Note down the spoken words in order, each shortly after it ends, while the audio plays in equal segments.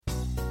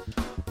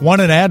Want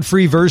an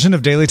ad-free version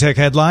of Daily Tech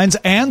Headlines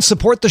and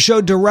support the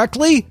show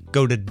directly?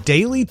 Go to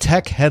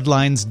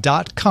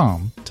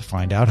dailytechheadlines.com to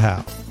find out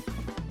how.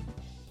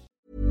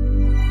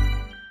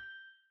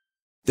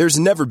 There's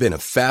never been a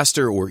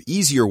faster or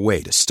easier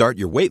way to start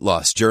your weight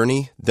loss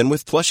journey than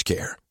with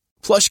PlushCare.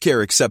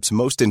 PlushCare accepts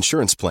most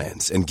insurance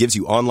plans and gives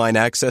you online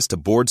access to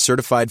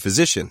board-certified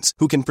physicians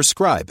who can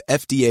prescribe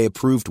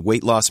FDA-approved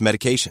weight loss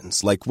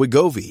medications like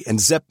Wegovy and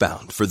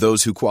Zepbound for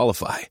those who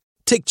qualify.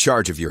 Take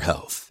charge of your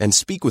health and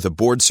speak with a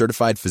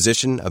board-certified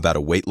physician about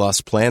a weight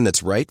loss plan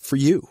that's right for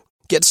you.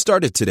 Get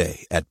started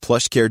today at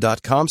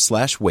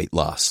plushcare.com/weight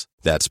loss.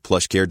 That's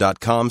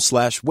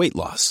plushcare.com/weight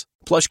loss.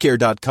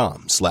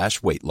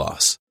 plushcare.com/weight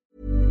loss.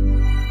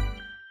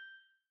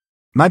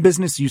 My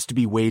business used to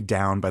be weighed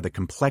down by the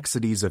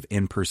complexities of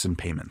in-person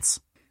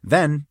payments.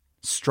 Then,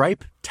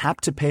 Stripe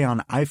Tap to Pay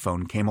on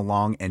iPhone came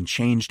along and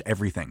changed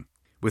everything.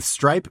 With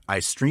Stripe,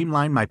 I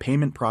streamlined my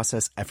payment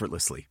process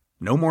effortlessly.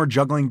 No more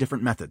juggling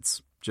different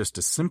methods. Just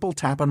a simple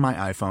tap on my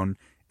iPhone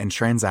and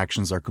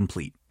transactions are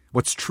complete.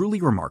 What's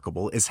truly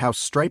remarkable is how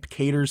Stripe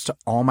caters to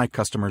all my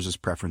customers'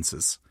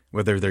 preferences.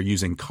 Whether they're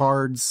using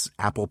cards,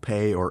 Apple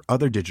Pay, or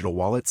other digital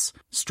wallets,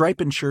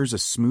 Stripe ensures a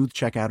smooth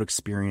checkout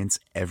experience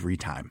every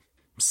time.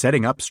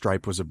 Setting up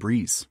Stripe was a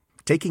breeze,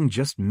 taking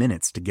just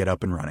minutes to get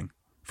up and running.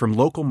 From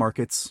local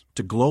markets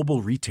to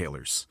global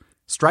retailers,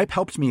 Stripe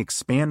helped me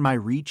expand my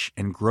reach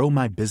and grow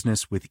my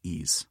business with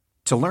ease.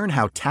 To learn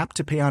how Tap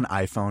to Pay on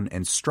iPhone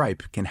and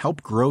Stripe can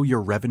help grow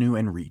your revenue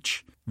and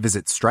reach,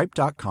 visit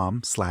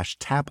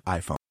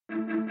stripe.com/tapiphone.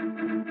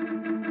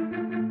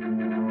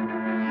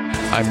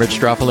 I'm Rich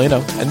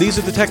Stroffolino, and these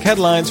are the tech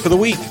headlines for the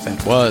week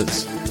that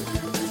was.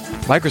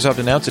 Microsoft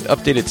announced it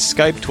updated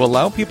Skype to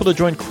allow people to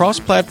join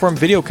cross-platform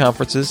video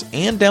conferences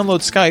and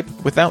download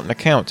Skype without an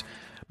account.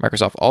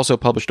 Microsoft also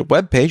published a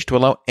web page to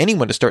allow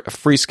anyone to start a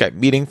free Skype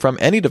meeting from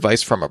any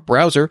device from a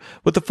browser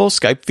with the full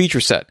Skype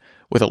feature set,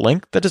 with a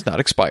link that does not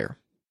expire.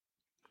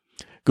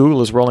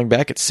 Google is rolling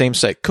back its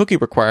same-site cookie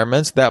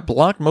requirements that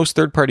block most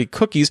third-party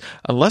cookies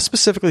unless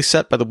specifically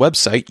set by the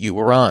website you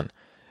were on.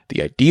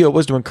 The idea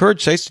was to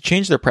encourage sites to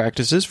change their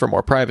practices for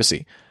more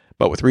privacy.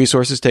 But with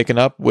resources taken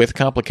up with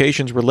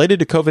complications related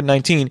to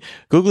COVID-19,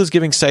 Google is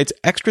giving sites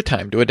extra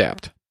time to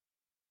adapt.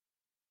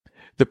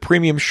 The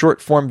premium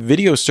short-form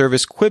video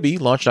service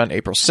Quibi launched on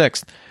April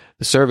 6th.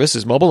 The service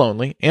is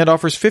mobile-only and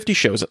offers 50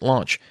 shows at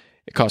launch.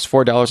 It costs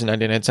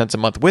 $4.99 a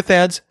month with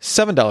ads,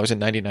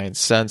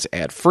 $7.99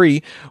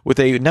 ad-free, with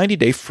a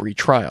 90-day free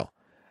trial.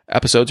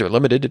 Episodes are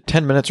limited to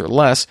 10 minutes or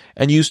less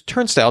and use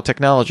turnstile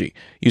technology,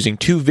 using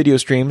 2 video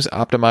streams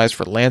optimized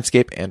for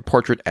landscape and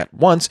portrait at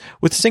once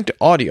with synced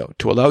audio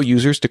to allow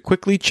users to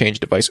quickly change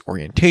device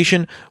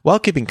orientation while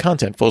keeping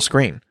content full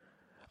screen.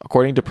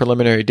 According to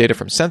preliminary data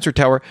from Sensor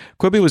Tower,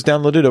 Quibi was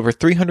downloaded over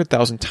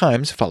 300,000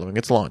 times following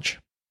its launch.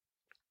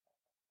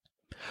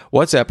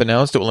 WhatsApp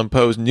announced it will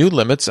impose new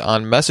limits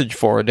on message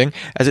forwarding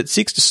as it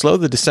seeks to slow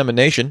the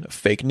dissemination of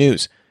fake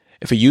news.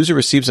 If a user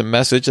receives a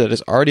message that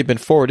has already been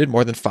forwarded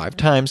more than 5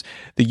 times,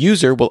 the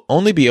user will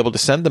only be able to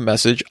send the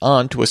message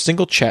on to a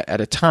single chat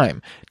at a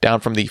time, down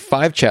from the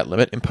 5 chat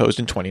limit imposed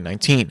in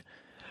 2019.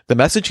 The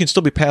message can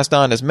still be passed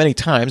on as many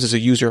times as a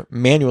user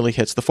manually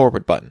hits the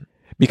forward button.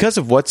 Because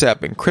of WhatsApp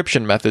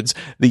encryption methods,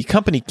 the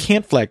company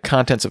can't flag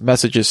contents of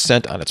messages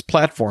sent on its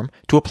platform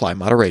to apply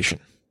moderation.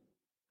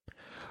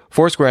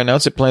 Foursquare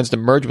announced it plans to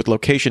merge with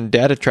location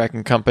data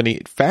tracking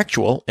company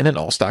Factual in an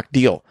all-stock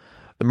deal.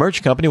 The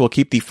merged company will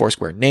keep the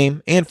Foursquare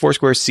name and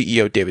Foursquare's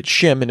CEO David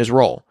Shim in his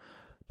role.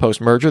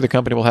 Post-merger, the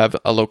company will have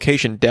a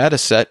location data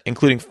set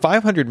including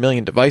 500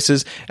 million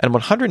devices and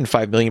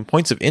 105 million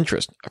points of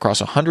interest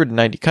across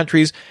 190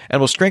 countries and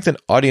will strengthen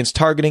audience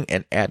targeting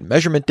and ad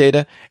measurement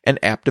data and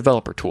app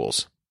developer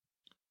tools.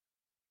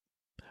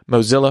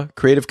 Mozilla,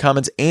 Creative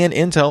Commons, and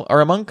Intel are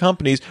among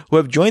companies who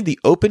have joined the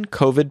Open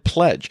COVID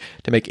Pledge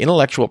to make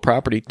intellectual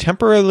property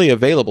temporarily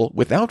available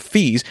without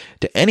fees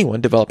to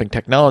anyone developing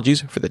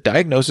technologies for the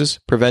diagnosis,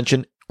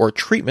 prevention, or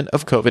treatment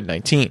of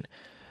COVID-19.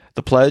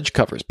 The pledge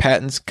covers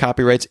patents,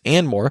 copyrights,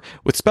 and more,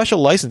 with special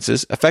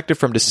licenses effective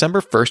from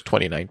December 1st,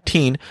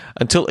 2019,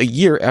 until a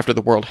year after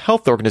the World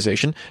Health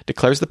Organization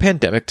declares the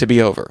pandemic to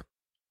be over.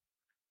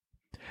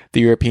 The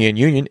European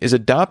Union is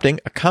adopting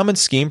a common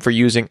scheme for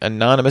using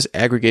anonymous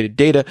aggregated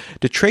data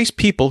to trace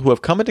people who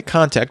have come into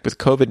contact with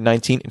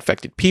COVID-19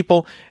 infected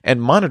people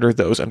and monitor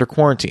those under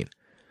quarantine.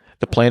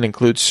 The plan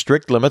includes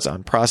strict limits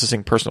on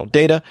processing personal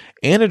data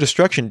and a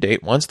destruction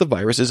date once the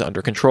virus is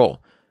under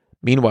control.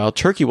 Meanwhile,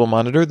 Turkey will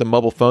monitor the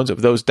mobile phones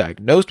of those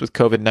diagnosed with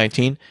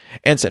COVID-19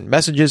 and send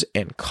messages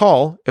and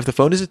call if the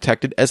phone is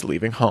detected as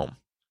leaving home.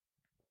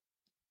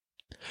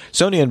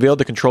 Sony unveiled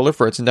the controller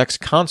for its next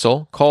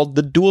console called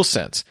the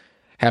DualSense.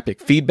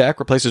 Haptic feedback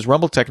replaces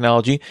rumble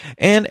technology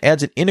and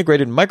adds an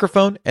integrated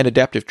microphone and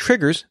adaptive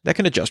triggers that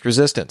can adjust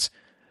resistance.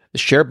 The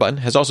share button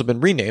has also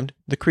been renamed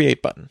the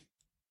create button.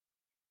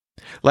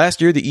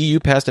 Last year, the EU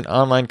passed an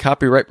online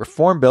copyright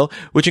reform bill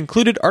which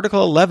included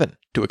Article 11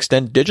 to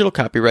extend digital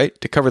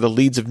copyright to cover the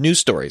leads of news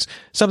stories,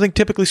 something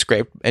typically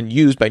scraped and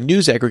used by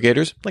news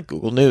aggregators like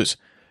Google News.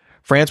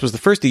 France was the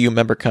first EU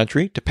member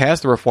country to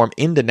pass the reform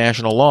into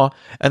national law,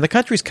 and the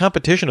country's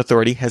competition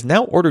authority has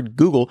now ordered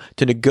Google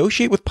to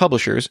negotiate with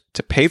publishers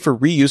to pay for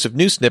reuse of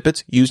news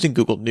snippets used in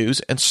Google News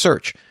and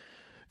Search.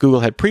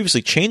 Google had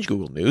previously changed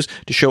Google News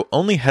to show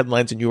only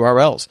headlines and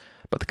URLs,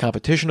 but the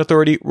competition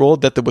authority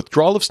ruled that the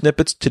withdrawal of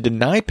snippets to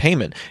deny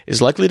payment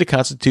is likely to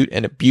constitute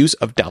an abuse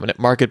of dominant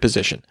market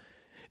position.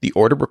 The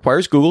order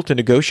requires Google to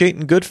negotiate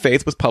in good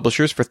faith with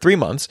publishers for 3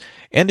 months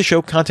and to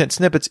show content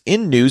snippets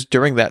in news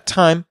during that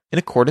time in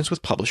accordance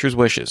with publishers'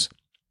 wishes.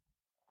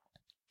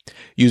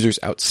 Users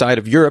outside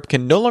of Europe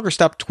can no longer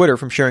stop Twitter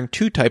from sharing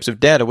 2 types of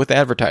data with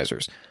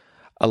advertisers: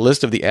 a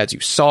list of the ads you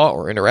saw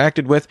or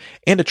interacted with,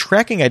 and a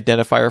tracking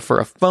identifier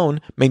for a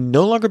phone may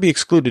no longer be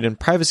excluded in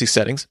privacy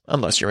settings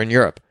unless you're in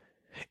Europe.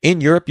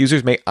 In Europe,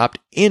 users may opt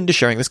into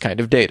sharing this kind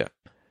of data.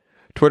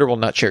 Twitter will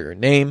not share your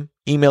name,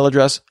 email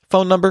address,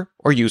 phone number,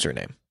 or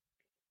username.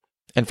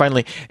 And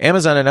finally,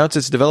 Amazon announced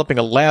it's developing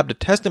a lab to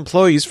test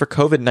employees for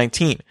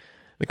COVID-19.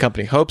 The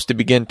company hopes to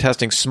begin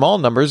testing small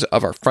numbers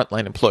of our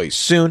frontline employees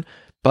soon,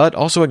 but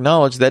also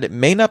acknowledged that it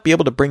may not be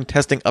able to bring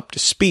testing up to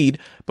speed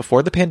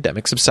before the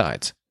pandemic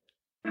subsides.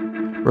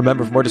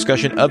 Remember, for more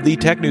discussion of the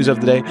tech news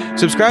of the day,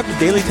 subscribe to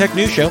Daily Tech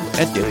News Show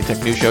at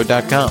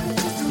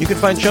dailytechnewsshow.com. You can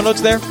find show notes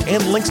there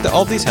and links to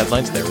all these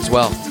headlines there as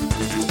well.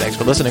 Thanks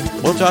for listening.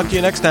 We'll talk to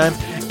you next time.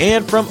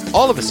 And from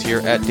all of us here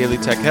at Daily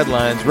Tech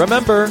Headlines,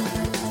 remember,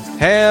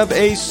 have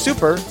a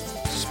super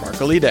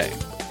sparkly day.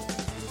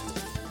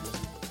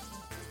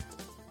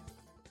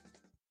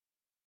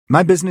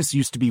 My business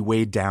used to be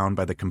weighed down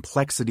by the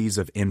complexities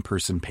of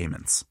in-person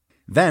payments.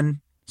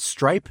 Then,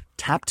 Stripe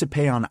Tap to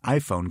Pay on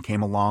iPhone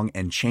came along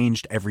and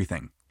changed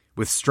everything.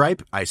 With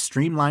Stripe, I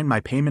streamlined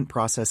my payment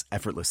process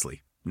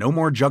effortlessly. No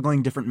more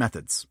juggling different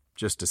methods.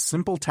 Just a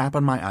simple tap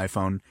on my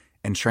iPhone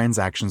and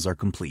transactions are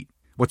complete.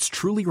 What's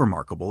truly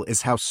remarkable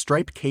is how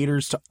Stripe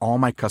caters to all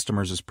my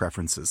customers'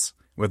 preferences.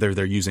 Whether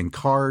they're using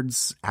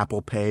cards,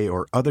 Apple Pay,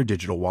 or other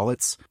digital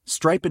wallets,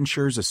 Stripe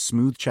ensures a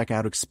smooth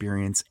checkout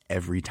experience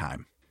every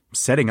time.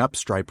 Setting up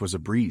Stripe was a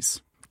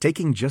breeze,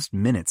 taking just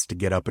minutes to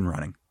get up and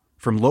running.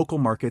 From local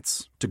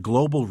markets to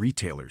global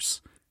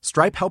retailers,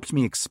 Stripe helped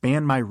me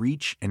expand my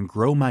reach and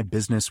grow my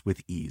business with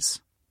ease.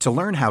 To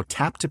learn how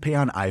Tap to Pay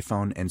on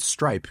iPhone and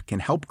Stripe can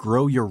help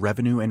grow your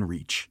revenue and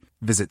reach,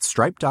 visit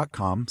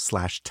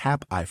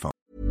stripe.com/tapiphone.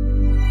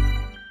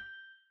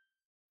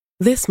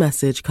 This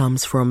message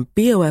comes from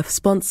BOF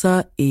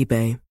sponsor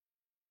eBay.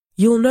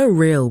 You'll know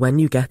real when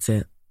you get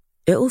it.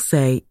 It'll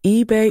say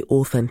eBay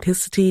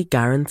Authenticity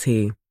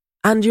Guarantee.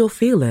 And you'll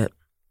feel it.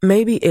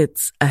 Maybe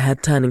it's a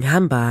head-turning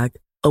handbag,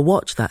 a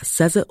watch that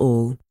says it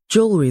all,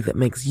 jewelry that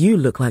makes you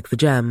look like the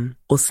gem,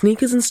 or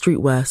sneakers and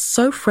streetwear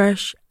so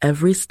fresh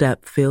every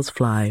step feels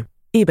fly.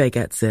 eBay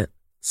gets it.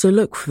 So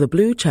look for the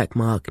blue check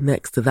mark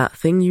next to that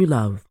thing you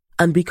love.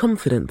 And be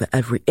confident that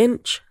every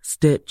inch,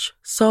 stitch,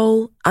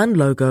 sole, and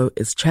logo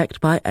is checked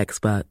by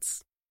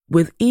experts.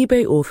 With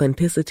eBay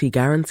Authenticity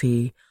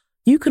Guarantee,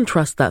 you can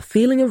trust that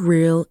feeling of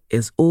real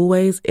is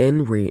always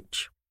in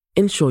reach.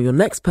 Ensure your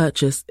next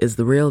purchase is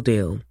the real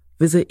deal.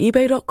 Visit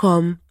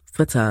eBay.com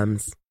for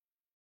terms.